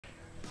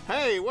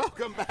Hey,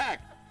 welcome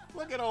back.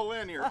 Look at old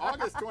Lynn here.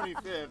 August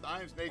 25th,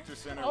 Ijams Nature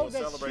Center will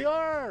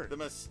celebrate the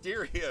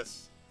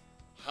mysterious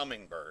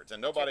hummingbirds,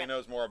 and nobody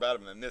knows more about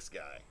them than this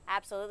guy.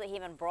 Absolutely. He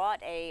even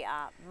brought a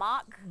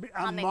mock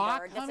hummingbird.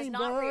 Mock this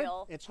hummingbird. is not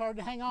real. It's hard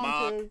to hang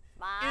on to.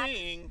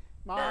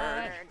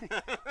 Mock.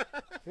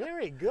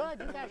 Very good.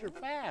 You guys are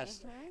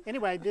fast.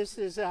 Anyway, this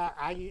is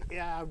I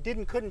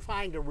couldn't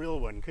find a real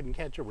one. Couldn't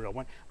catch a real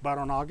one. But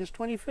on August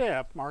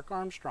 25th, Mark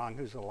Armstrong,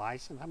 who's a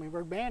licensed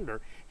hummingbird bander,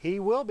 he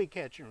will be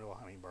catching real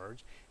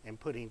hummingbirds and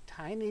putting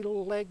tiny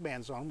little leg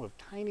bands on them with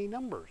tiny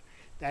numbers.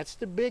 That's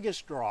the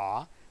biggest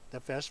draw.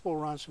 The festival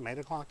runs from 8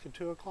 o'clock to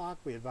 2 o'clock.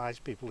 We advise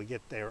people to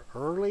get there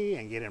early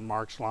and get in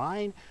Mark's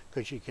line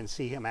because you can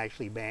see him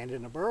actually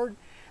banding a bird.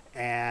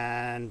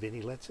 And then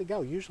he lets it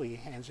go. Usually he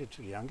hands it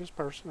to the youngest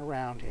person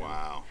around him.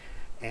 Wow.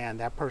 And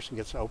that person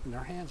gets to open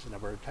their hands and the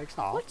bird takes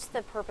off. What's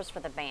the purpose for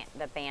the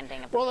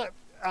banding of the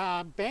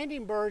bird?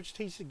 Banding birds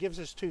gives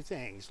us two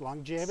things.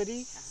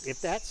 Longevity.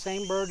 If that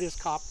same bird is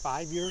caught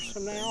 5 years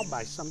from now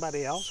by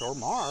somebody else or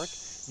Mark,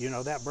 you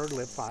know that bird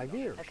lived 5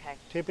 years. Okay.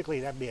 Typically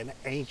that'd be an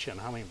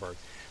ancient hummingbird.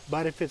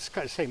 But if it's,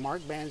 say,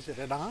 Mark bands it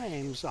at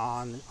Ijams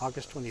on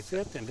August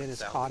 25th and then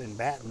it's caught in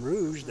Baton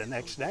Rouge the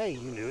next day,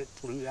 you knew it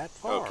flew that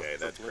far. Okay,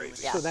 that's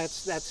crazy. So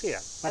that's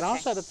it. But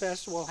also the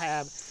festival will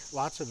have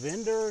lots of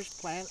vendors,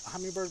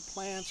 hummingbird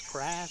plants,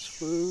 crafts,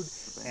 food,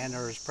 and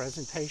there's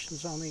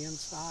presentations on the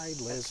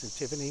inside. Liz and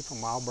Tiffany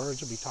from Wild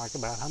Birds will be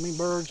talking about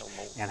hummingbirds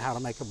and how to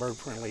make a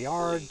bird-friendly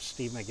yard.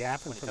 Steve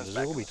McGaffin from the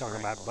zoo will be talking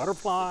about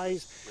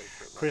butterflies.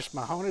 Chris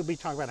Mahoney will be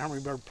talking about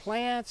hummingbird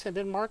plants, and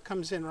then Mark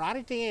comes in right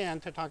at the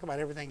end to talk about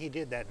everything he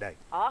did that day.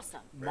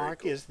 Awesome.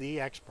 Mark is the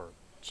expert.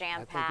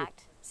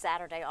 Jam-packed.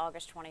 Saturday,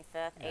 August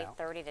 25th,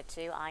 8:30 to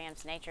 2,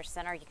 Ijams Nature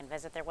Center. You can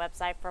visit their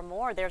website for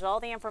more. There's all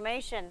the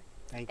information.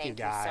 Thank you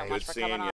guys. So much for coming on.